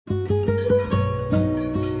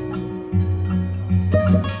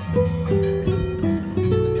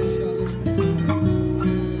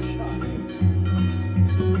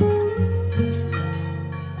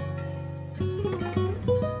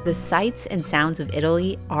The sights and sounds of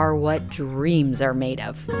Italy are what dreams are made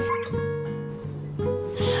of.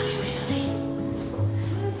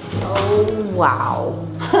 Oh, wow.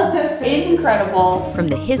 Incredible. From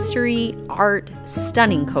the history, art,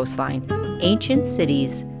 stunning coastline, ancient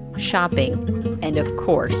cities, shopping, and of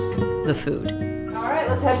course, the food. All right,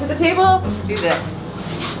 let's head to the table. Let's do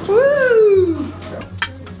this. Woo!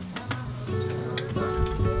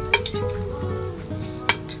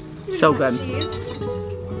 So good.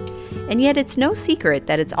 And yet it's no secret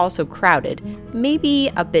that it's also crowded,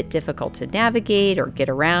 maybe a bit difficult to navigate or get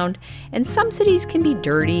around, and some cities can be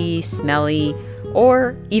dirty, smelly,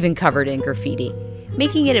 or even covered in graffiti,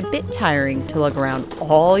 making it a bit tiring to lug around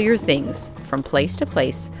all your things from place to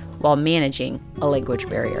place while managing a language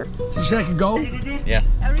barrier. So I can go? Yeah.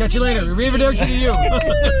 Catch you later. Arrivederci to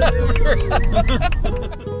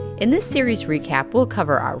you. In this series recap, we'll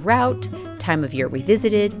cover our route, time of year we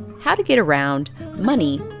visited, how to get around,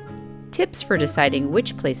 money, tips for deciding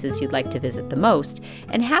which places you'd like to visit the most,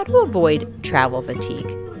 and how to avoid travel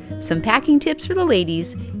fatigue, some packing tips for the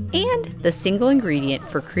ladies, and the single ingredient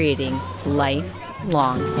for creating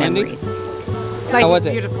lifelong memories. How was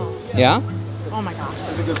it? Beautiful. Yeah? Oh my gosh.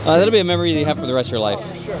 That'll be a memory that you have for the rest of your life.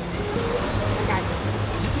 Oh, sure.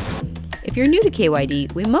 If you're new to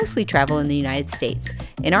KYD, we mostly travel in the United States,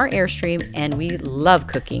 in our Airstream, and we love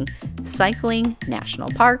cooking, cycling, national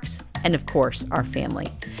parks, and of course, our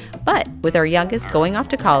family. But with our youngest going off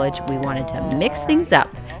to college, we wanted to mix things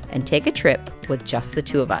up and take a trip with just the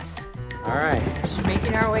two of us. All right. Just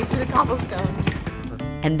making our way through the cobblestones.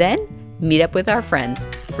 And then meet up with our friends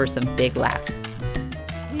for some big laughs.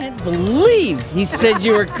 I can't believe he said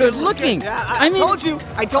you were good looking. Yeah, I told you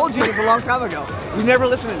this a long time ago. You never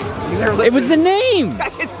listened to me. You never listened. It was the name.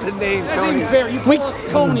 It's the name, That Tony. ain't fair. You call it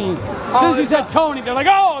Tony. As soon as you said Tony, they're like,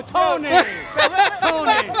 oh, Tony.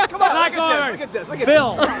 Tony. Come on, Like, look at this. Look at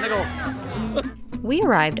Bill. this. Come on, let go. We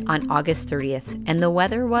arrived on August 30th, and the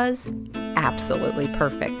weather was absolutely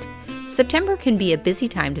perfect. September can be a busy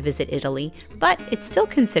time to visit Italy, but it's still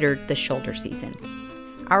considered the shoulder season.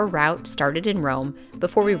 Our route started in Rome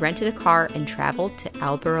before we rented a car and traveled to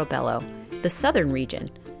Alberobello, the southern region,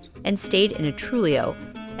 and stayed in a Trulio,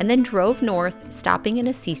 and then drove north, stopping in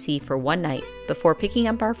Assisi for one night before picking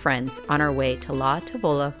up our friends on our way to La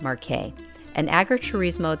Tavola Marche, an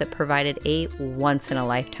agriturismo that provided a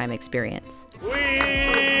once-in-a-lifetime experience. We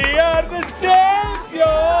are the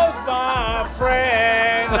champions, my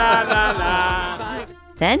friend. La, la, la.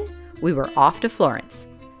 Then we were off to Florence,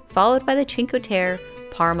 followed by the Cinque Terre,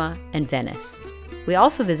 Parma, and Venice. We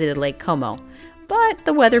also visited Lake Como, but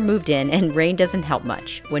the weather moved in and rain doesn't help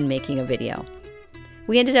much when making a video.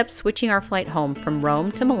 We ended up switching our flight home from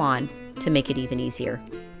Rome to Milan to make it even easier.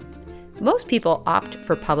 Most people opt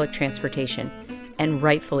for public transportation, and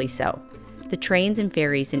rightfully so. The trains and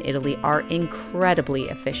ferries in Italy are incredibly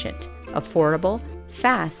efficient, affordable,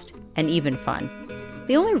 fast, and even fun.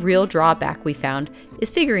 The only real drawback we found is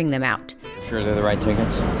figuring them out. Sure they're the right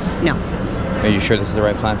tickets? No. Are you sure this is the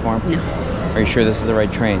right platform? No. Are you sure this is the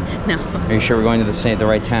right train? No. Are you sure we're going to the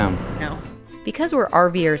right town? No. Because we're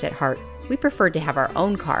RVers at heart, we preferred to have our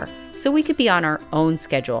own car so we could be on our own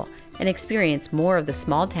schedule and experience more of the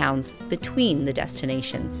small towns between the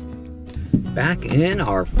destinations. Back in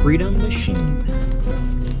our freedom machine.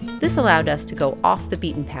 This allowed us to go off the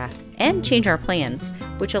beaten path and change our plans,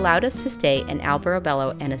 which allowed us to stay in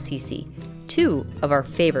Alberobello and Assisi, two of our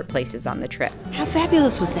favorite places on the trip. How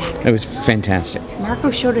fabulous was that? It was fantastic.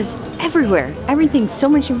 Marco showed us everywhere. Everything, so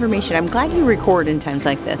much information. I'm glad you record in times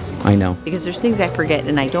like this. I know. Because there's things I forget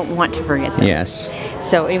and I don't want to forget them. Yes.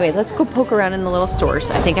 So anyway, let's go poke around in the little stores.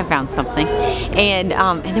 I think I found something. And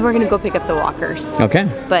then we're gonna go pick up the walkers. Okay.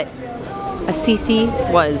 But Assisi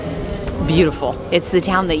was beautiful. It's the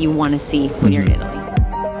town that you want to see when you're in Italy.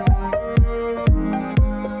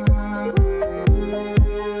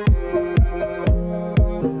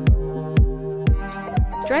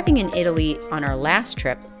 Driving in Italy on our last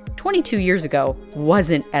trip, 22 years ago,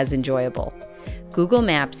 wasn't as enjoyable. Google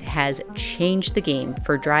Maps has changed the game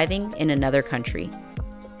for driving in another country.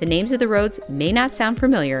 The names of the roads may not sound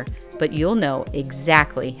familiar, but you'll know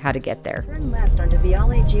exactly how to get there. Turn left onto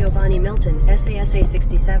Viale Giovanni Milton, SASA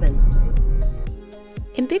 67.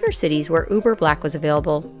 In bigger cities where Uber Black was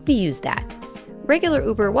available, we used that. Regular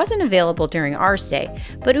Uber wasn't available during our stay,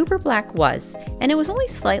 but Uber Black was, and it was only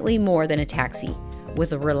slightly more than a taxi,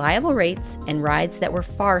 with reliable rates and rides that were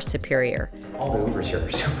far superior. All the Ubers here are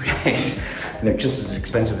super nice. And they're just as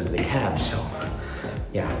expensive as the cabs, so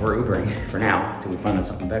yeah, we're Ubering for now until we find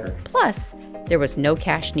something better. Plus, there was no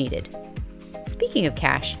cash needed. Speaking of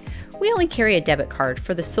cash, we only carry a debit card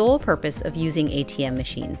for the sole purpose of using ATM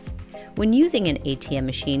machines. When using an ATM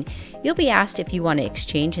machine, you'll be asked if you want to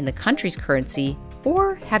exchange in the country's currency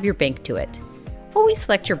or have your bank do it. Always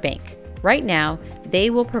select your bank. Right now, they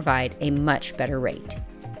will provide a much better rate.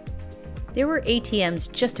 There were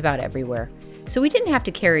ATMs just about everywhere, so we didn't have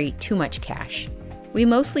to carry too much cash. We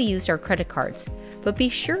mostly used our credit cards, but be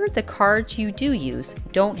sure the cards you do use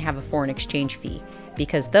don't have a foreign exchange fee,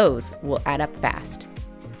 because those will add up fast.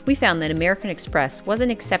 We found that American Express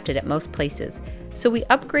wasn't accepted at most places, so we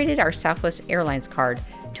upgraded our Southwest Airlines card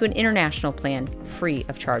to an international plan free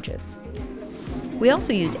of charges. We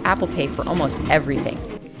also used Apple Pay for almost everything.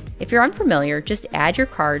 If you're unfamiliar, just add your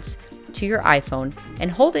cards to your iPhone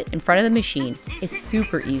and hold it in front of the machine. It's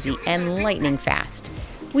super easy and lightning fast.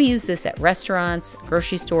 We use this at restaurants,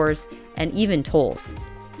 grocery stores, and even tolls.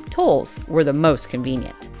 Tolls were the most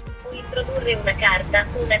convenient. Introdurre una carta,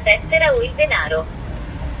 una tessera o il denaro.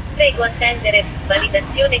 Prego attendere.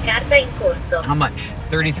 Validazione carta in corso. How much?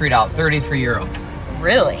 €33.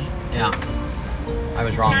 Really? Yeah. I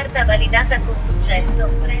was wrong. Carta validata con successo.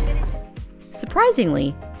 Prendere.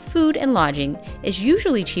 Surprisingly, food and lodging is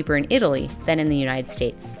usually cheaper in Italy than in the United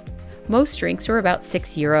States. Most drinks were about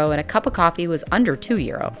 €6 and a cup of coffee was under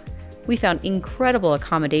 €2. We found incredible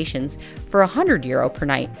accommodations for €100 per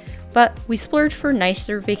night, but we splurged for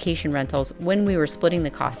nicer vacation rentals when we were splitting the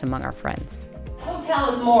cost among our friends.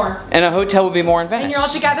 Hotel is more. And a hotel would be more in Venice. And you're all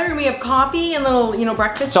together and we have coffee and little,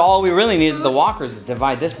 breakfast. So all we really need is the walkers to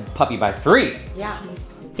divide this puppy by 3. Yeah.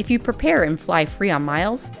 If you prepare and fly free on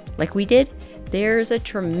miles, like we did, there's a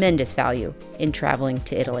tremendous value in traveling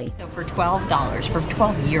to Italy. So for $12, for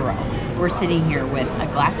 €12, we're sitting here with a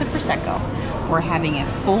glass of Prosecco. We're having a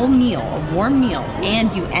full meal, a warm meal,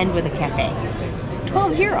 and you end with a cafe.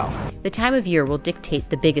 €12. The time of year will dictate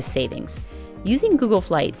the biggest savings. Using Google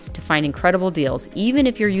Flights to find incredible deals, even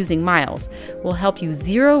if you're using miles, will help you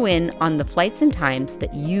zero in on the flights and times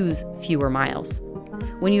that use fewer miles.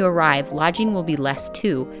 When you arrive, lodging will be less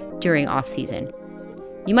too during off-season.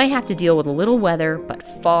 You might have to deal with a little weather, but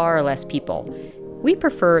far less people. We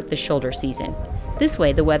prefer the shoulder season. This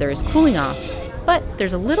way the weather is cooling off, but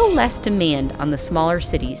there's a little less demand on the smaller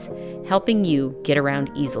cities, helping you get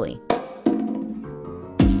around easily.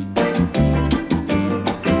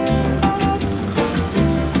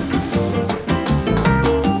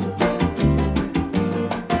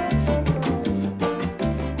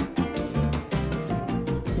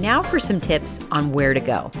 Now for some tips on where to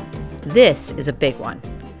go. This is a big one.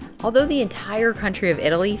 Although the entire country of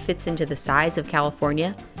Italy fits into the size of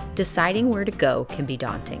California, deciding where to go can be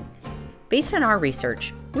daunting. Based on our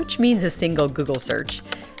research, which means a single Google search,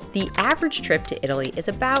 the average trip to Italy is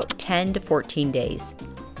about 10 to 14 days.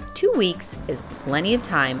 2 weeks is plenty of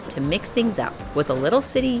time to mix things up with a little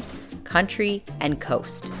city, country, and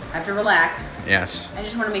coast. I have to relax. Yes. I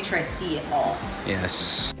just want to make sure I see it all.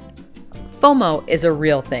 Yes. FOMO is a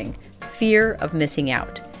real thing, fear of missing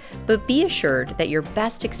out. But be assured that your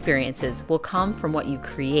best experiences will come from what you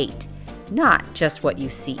create, not just what you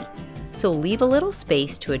see. So leave a little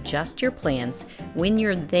space to adjust your plans when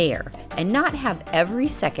you're there and not have every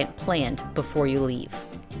second planned before you leave.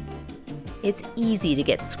 It's easy to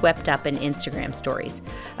get swept up in Instagram stories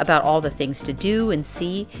about all the things to do and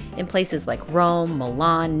see in places like Rome,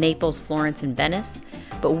 Milan, Naples, Florence, and Venice,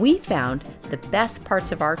 but we found the best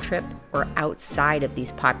parts of our trip were outside of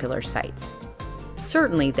these popular sites.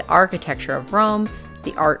 Certainly, the architecture of Rome,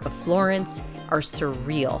 the art of Florence are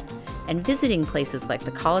surreal, and visiting places like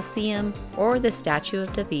the Colosseum or the Statue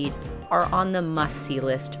of David are on the must-see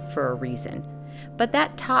list for a reason. But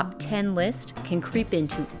that top 10 list can creep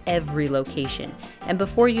into every location, and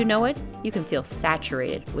before you know it, you can feel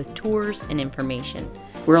saturated with tours and information.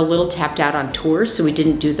 We're a little tapped out on tours, so we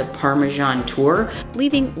didn't do the Parmesan tour,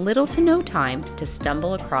 leaving little to no time to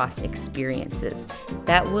stumble across experiences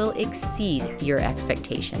that will exceed your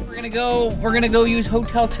expectations. We're gonna go use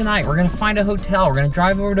hotel tonight. We're gonna find a hotel. We're gonna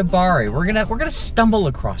drive over to Bari. We're gonna stumble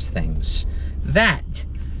across things. That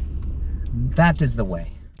is the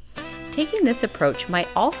way. Taking this approach might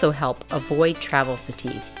also help avoid travel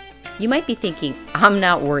fatigue. You might be thinking, I'm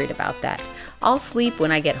not worried about that. I'll sleep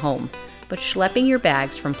when I get home. But schlepping your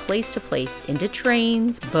bags from place to place into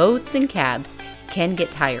trains, boats, and cabs can get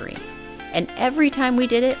tiring. And every time we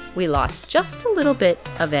did it, we lost just a little bit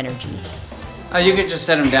of energy. You could just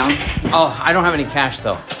set him down. Oh, I don't have any cash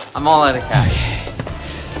though. I'm all out of cash.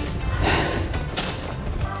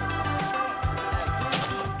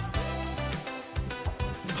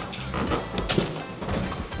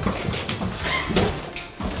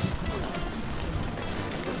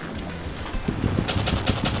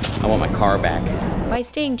 I want my car back. By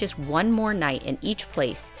staying just one more night in each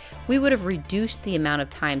place, we would have reduced the amount of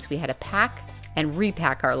times we had to pack and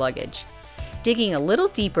repack our luggage. Digging a little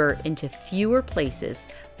deeper into fewer places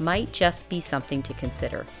might just be something to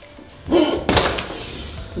consider.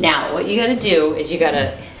 Now, what you gotta do is you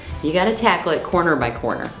gotta tackle it corner by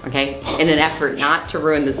corner, okay? In an effort not to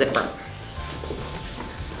ruin the zipper.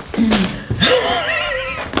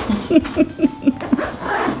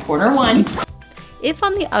 Corner one. If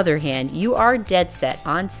on the other hand, you are dead set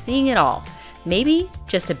on seeing it all, maybe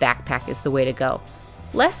just a backpack is the way to go.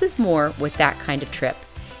 Less is more with that kind of trip,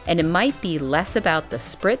 and it might be less about the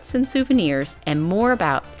spritz and souvenirs and more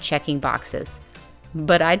about checking boxes.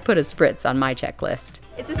 But I'd put a spritz on my checklist.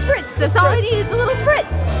 It's a spritz, that's all I need is a little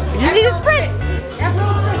spritz. I just need a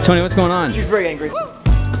spritz. Tony, what's going on? She's very angry.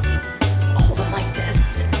 Hold them like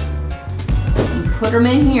this. And put them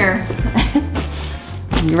in here.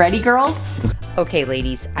 You ready, girls? Okay,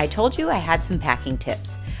 ladies, I told you I had some packing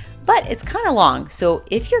tips, but it's kind of long, so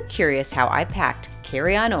if you're curious how I packed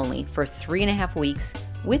carry-on only for 3.5 weeks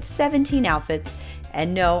with 17 outfits,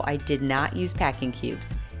 and no, I did not use packing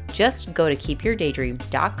cubes, just go to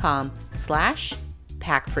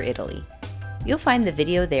keepyourdaydream.com/pack4Italy. You'll find the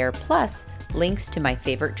video there, plus links to my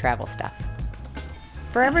favorite travel stuff.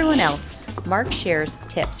 For everyone else, Mark shares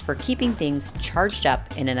tips for keeping things charged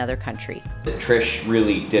up in another country. Trish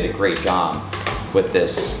really did a great job with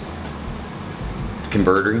this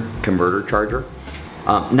converter charger.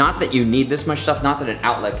 Not that you need this much stuff, not that an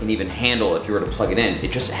outlet can even handle if you were to plug it in.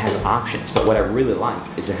 It just has options, but what I really like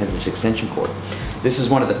is it has this extension cord. This is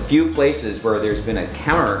one of the few places where there's been a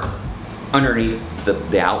counter underneath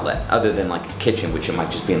the outlet, other than like a kitchen, which it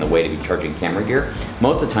might just be in the way to be charging camera gear.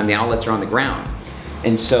 Most of the time the outlets are on the ground.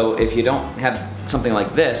 And so if you don't have something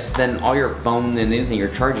like this, then all your phone and anything you're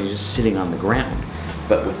charging is just sitting on the ground.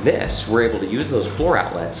 But with this, we're able to use those floor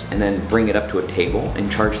outlets and then bring it up to a table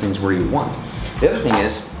and charge things where you want. The other thing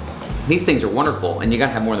is, these things are wonderful, and you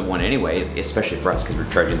gotta have more than one anyway, especially for us because we're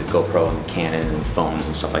charging the GoPro and the Canon and phones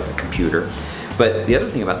and stuff like the computer. But the other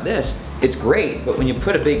thing about this, it's great, but when you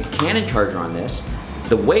put a big Canon charger on this,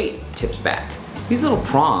 the weight tips back. These little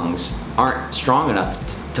prongs aren't strong enough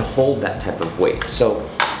to hold that type of weight. So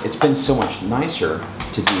it's been so much nicer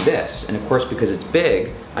to do this. And of course, because it's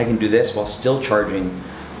big, I can do this while still charging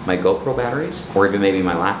my GoPro batteries or even maybe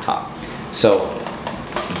my laptop. So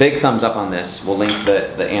big thumbs up on this. We'll link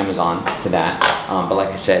the Amazon to that. But like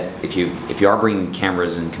I said, if you are bringing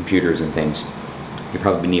cameras and computers and things, you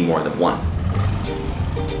probably need more than one.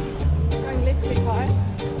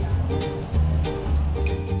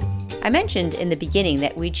 I mentioned in the beginning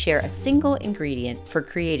that we'd share a single ingredient for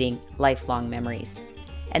creating lifelong memories.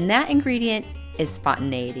 And that ingredient is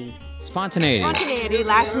spontaneity. Spontaneity. Spontaneity,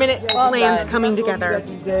 last minute plans coming together.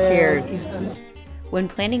 Cheers. When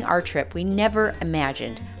planning our trip, we never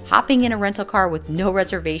imagined hopping in a rental car with no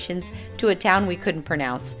reservations to a town we couldn't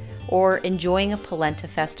pronounce, or enjoying a polenta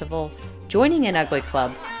festival, joining an ugly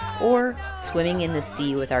club, or swimming in the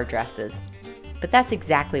sea with our dresses. But that's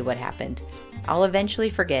exactly what happened. I'll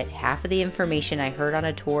eventually forget half of the information I heard on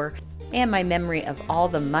a tour, and my memory of all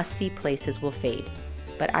the must-see places will fade.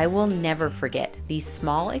 But I will never forget these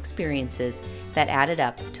small experiences that added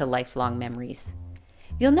up to lifelong memories.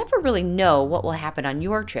 You'll never really know what will happen on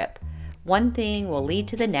your trip. One thing will lead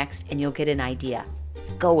to the next and you'll get an idea.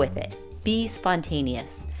 Go with it. Be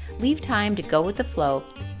spontaneous. Leave time to go with the flow,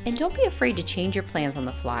 and don't be afraid to change your plans on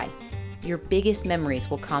the fly. Your biggest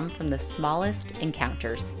memories will come from the smallest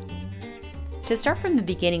encounters. To start from the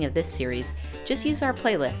beginning of this series, just use our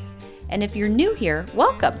playlists. And if you're new here,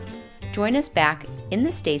 welcome! Join us back in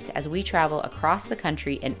the States as we travel across the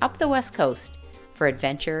country and up the West Coast for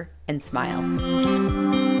adventure and smiles.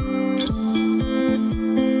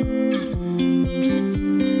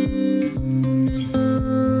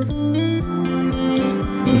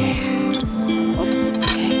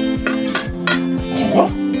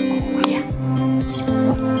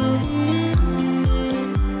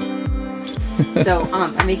 So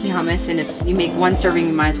I'm making hummus, and if you make one serving,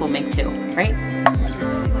 you might as well make two, right?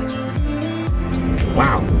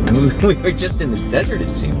 Wow, I mean, we were just in the desert,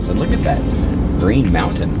 it seems, and look at that green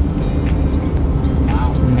mountain.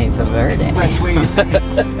 Wow, mesa verde.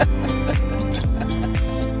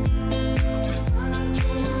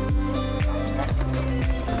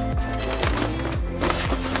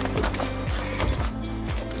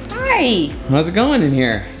 Hi! How's it going in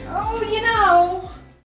here?